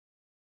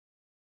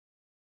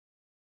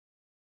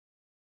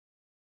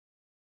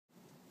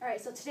Alright,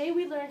 so today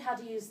we learned how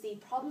to use the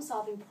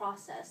problem-solving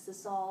process to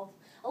solve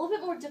a little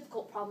bit more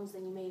difficult problems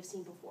than you may have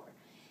seen before.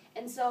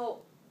 And so,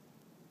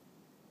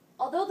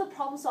 although the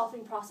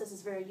problem-solving process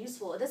is very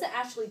useful, it doesn't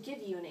actually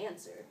give you an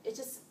answer.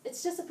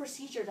 It's just a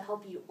procedure to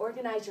help you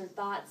organize your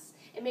thoughts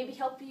and maybe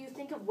help you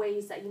think of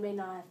ways that you may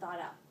not have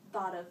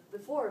thought of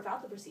before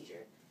about the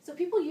procedure. So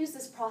people use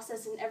this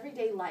process in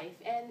everyday life,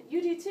 and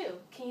you do too.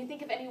 Can you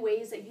think of any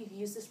ways that you've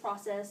used this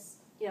process,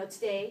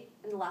 today,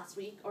 in the last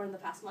week, or in the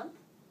past month?